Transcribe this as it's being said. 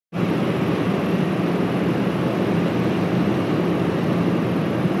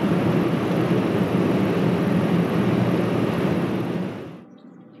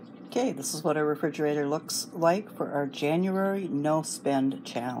Okay, this is what our refrigerator looks like for our January no spend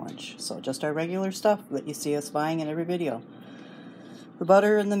challenge. So just our regular stuff that you see us buying in every video. The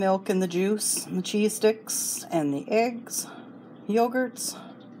butter and the milk and the juice and the cheese sticks and the eggs, yogurts.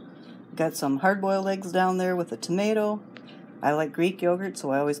 Got some hard-boiled eggs down there with a tomato. I like Greek yogurt, so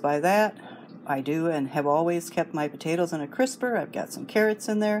I always buy that. I do and have always kept my potatoes in a crisper. I've got some carrots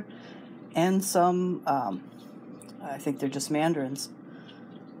in there and some, I think they're just mandarins.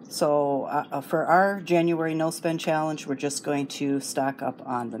 So for our January no spend challenge, we're just going to stock up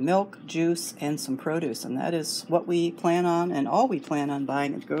on the milk, juice, and some produce. And that is what we plan on and all we plan on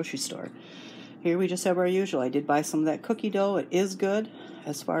buying at the grocery store. Here we just have our usual. I did buy some of that cookie dough. It is good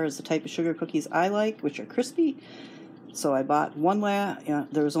as far as the type of sugar cookies I like, which are crispy. So I bought one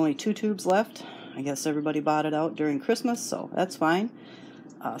there was only 2 tubes left. I guess everybody bought it out during Christmas, so that's fine.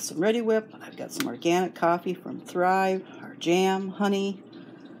 Some Ready Whip. I've got some organic coffee from Thrive, our jam, honey,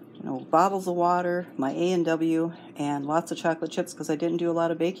 bottles of water, my A&W, and lots of chocolate chips because I didn't do a lot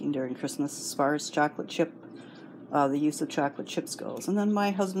of baking during Christmas as far as chocolate chip, the use of chocolate chips goes. And then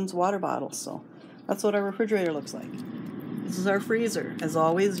my husband's water bottles. So that's what our refrigerator looks like. This is our freezer. As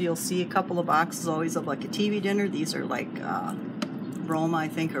always, you'll see a couple of boxes always of like a TV dinner. These are like Roma, I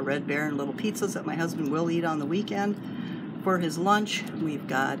think, or Red Baron little pizzas that my husband will eat on the weekend. For his lunch, we've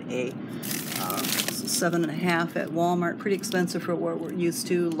got a 7.5 at Walmart, pretty expensive for what we're used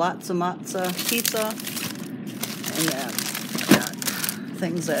to. Lots of matzo pizza, and then I've got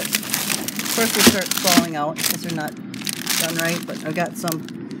things that, of course, will start falling out because they're not done right. But I've got some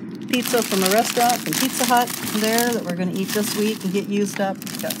pizza from a restaurant from Pizza Hut there that we're going to eat this week and get used up.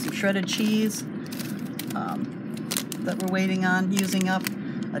 Got some shredded cheese that we're waiting on using up.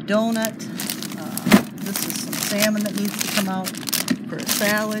 A donut. This is some salmon that needs to come out for a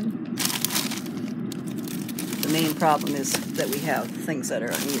salad. The main problem is that we have things that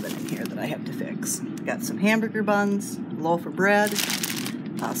are uneven in here that I have to fix. Got some hamburger buns, a loaf of bread,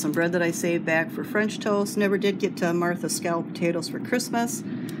 some bread that I saved back for French toast. Never did get to Martha's scalloped potatoes for Christmas.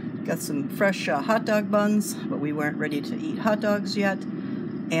 Got some fresh hot dog buns, but we weren't ready to eat hot dogs yet.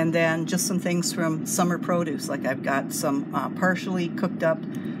 And then just some things from summer produce, like I've got some partially cooked up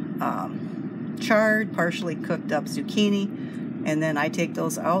chard, partially cooked up zucchini, and then I take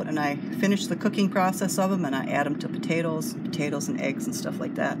those out and I finish the cooking process of them and I add them to potatoes and eggs and stuff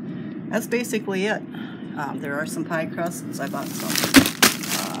like that. That's basically it. There are some pie crusts. I bought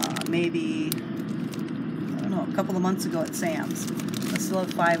some maybe, I don't know, a couple of months ago at Sam's. I still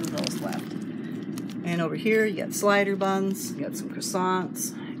have 5 of those left. And over here you got slider buns, you got some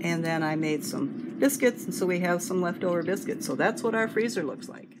croissants, and then I made some biscuits, and so we have some leftover biscuits. So that's what our freezer looks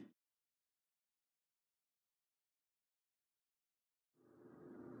like.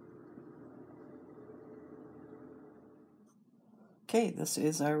 Okay, this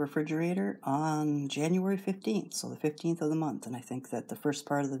is our refrigerator on January 15th, so the 15th of the month, and I think that the first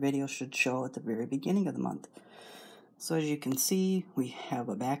part of the video should show at the very beginning of the month. So as you can see, we have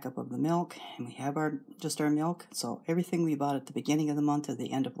a backup of the milk, and we have just our milk. So everything we bought at the beginning of the month, or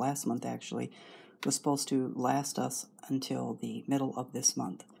the end of last month actually, was supposed to last us until the middle of this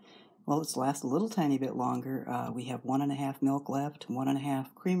month. Well, it's lasted a little tiny bit longer. We have 1.5 milk left,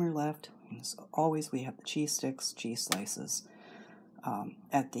 1.5 creamer left. As always, we have the cheese sticks, cheese slices.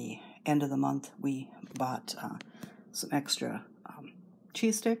 At the end of the month, we bought some extra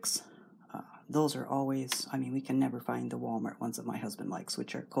cheese sticks. Those are always, we can never find the Walmart ones that my husband likes,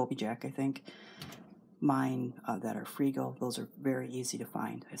 which are Colby Jack, I think. Mine that are Frigo, those are very easy to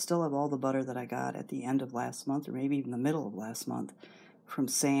find. I still have all the butter that I got at the end of last month, or maybe even the middle of last month, from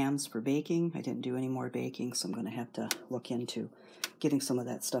Sam's for baking. I didn't do any more baking, so I'm going to have to look into getting some of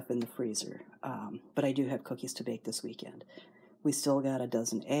that stuff in the freezer. But I do have cookies to bake this weekend. We still got a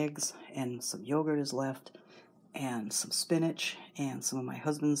dozen eggs, and some yogurt is left, and some spinach, and some of my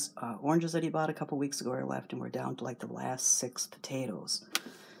husband's oranges that he bought a couple weeks ago are left, and we're down to like the last 6 potatoes.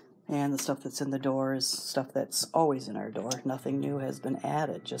 And the stuff that's in the door is stuff that's always in our door. Nothing new has been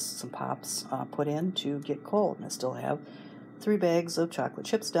added, just some pops put in to get cold. And I still have 3 bags of chocolate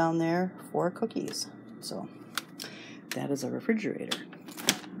chips down there for cookies. So that is our refrigerator.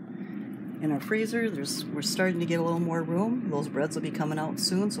 In our freezer, we're starting to get a little more room. Those breads will be coming out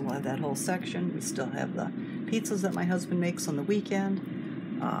soon, so we'll have that whole section. We still have the pizzas that my husband makes on the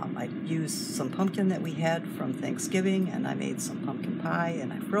weekend. I used some pumpkin that we had from Thanksgiving, and I made some pumpkin pie,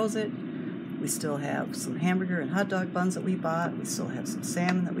 and I froze it. We still have some hamburger and hot dog buns that we bought. We still have some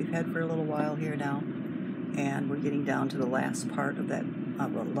salmon that we've had for a little while here now. And we're getting down to the last part of that a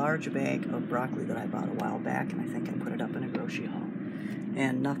large bag of broccoli that I bought a while back, and I think I put it up in a grocery haul.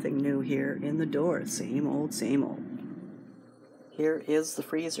 And nothing new here in the door. Same old, same old. Here is the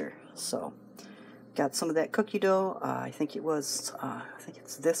freezer. So got some of that cookie dough. I think it's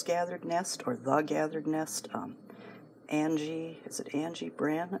This Gathered Nest or The Gathered Nest. Angie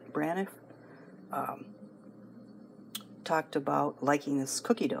Braniff talked about liking this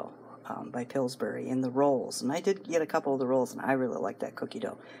cookie dough by Pillsbury in the rolls. And I did get a couple of the rolls, and I really like that cookie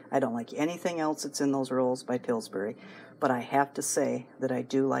dough. I don't like anything else that's in those rolls by Pillsbury, but I have to say that I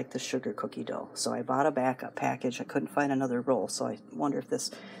do like the sugar cookie dough. So I bought a backup package. I couldn't find another roll, so I wonder if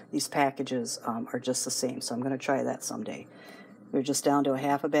these packages are just the same. So I'm going to try that someday. We're just down to a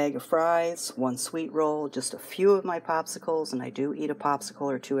half a bag of fries, 1 sweet roll, just a few of my popsicles, and I do eat a popsicle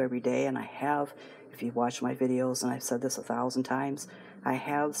or 2 every day, and I have, if you watch my videos, and I've said this 1,000 times, I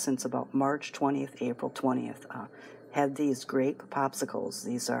have since about March 20th, April 20th, had these grape popsicles.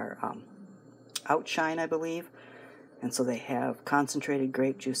 These are Outshine, I believe, and so they have concentrated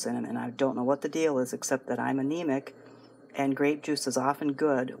grape juice in them, and I don't know what the deal is except that I'm anemic, and grape juice is often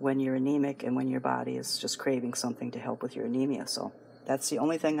good when you're anemic and when your body is just craving something to help with your anemia. So that's the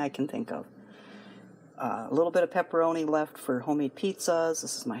only thing I can think of. A little bit of pepperoni left for homemade pizzas.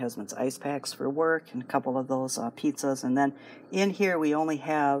 This is my husband's ice packs for work, and a couple of those pizzas. And then in here we only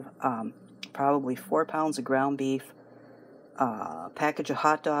have probably 4 pounds of ground beef, a package of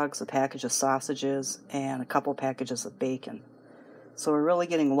hot dogs, a package of sausages, and a couple packages of bacon. So we're really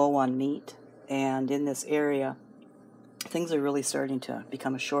getting low on meat, and in this area things are really starting to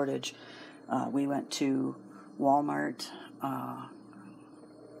become a shortage. We went to Walmart, I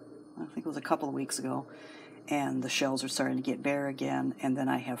think it was a couple of weeks ago, and the shelves are starting to get bare again. And then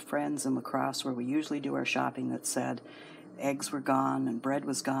I have friends in La Crosse where we usually do our shopping that said eggs were gone and bread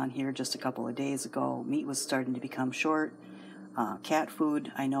was gone here just a couple of days ago. Meat was starting to become short. Cat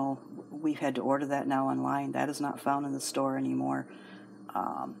food, I know we've had to order that now online. That is not found in the store anymore.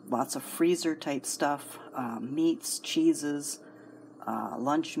 Lots of freezer type stuff, meats, cheeses,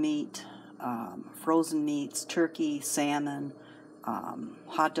 lunch meat, frozen meats, turkey, salmon,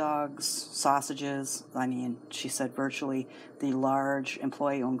 hot dogs, sausages. I mean, she said virtually the large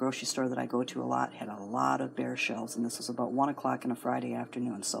employee-owned grocery store that I go to a lot had a lot of bare shelves, and this was about 1 o'clock on a Friday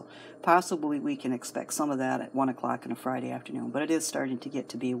afternoon. So possibly we can expect some of that at 1 o'clock on a Friday afternoon, but it is starting to get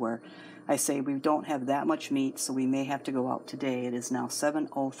to be where I say we don't have that much meat, so we may have to go out today. It is now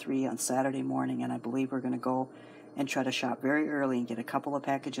 7:03 on Saturday morning, and I believe we're going to go and try to shop very early and get a couple of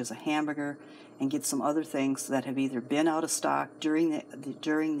packages of hamburger and get some other things that have either been out of stock during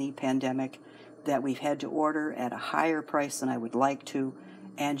the pandemic that we've had to order at a higher price than I would like to,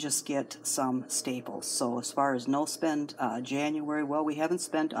 and just get some staples. So as far as no spend January, well, we haven't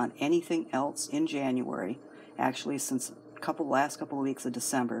spent on anything else in January, actually since last couple of weeks of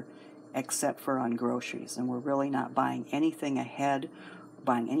December, except for on groceries. And we're really not buying anything ahead,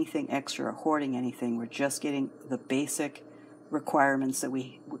 buying anything extra, or hoarding anything. We're just getting the basic requirements that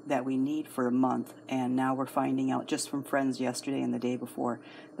we need for a month. And now we're finding out just from friends yesterday and the day before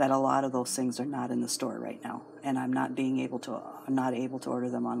that a lot of those things are not in the store right now, and I'm not able to order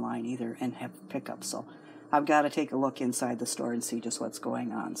them online either and have pickup. So I've got to take a look inside the store and see just what's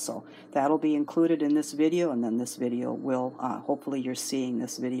going on. So that'll be included in this video, and then this video will hopefully you're seeing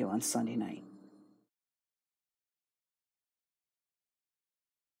this video on Sunday night.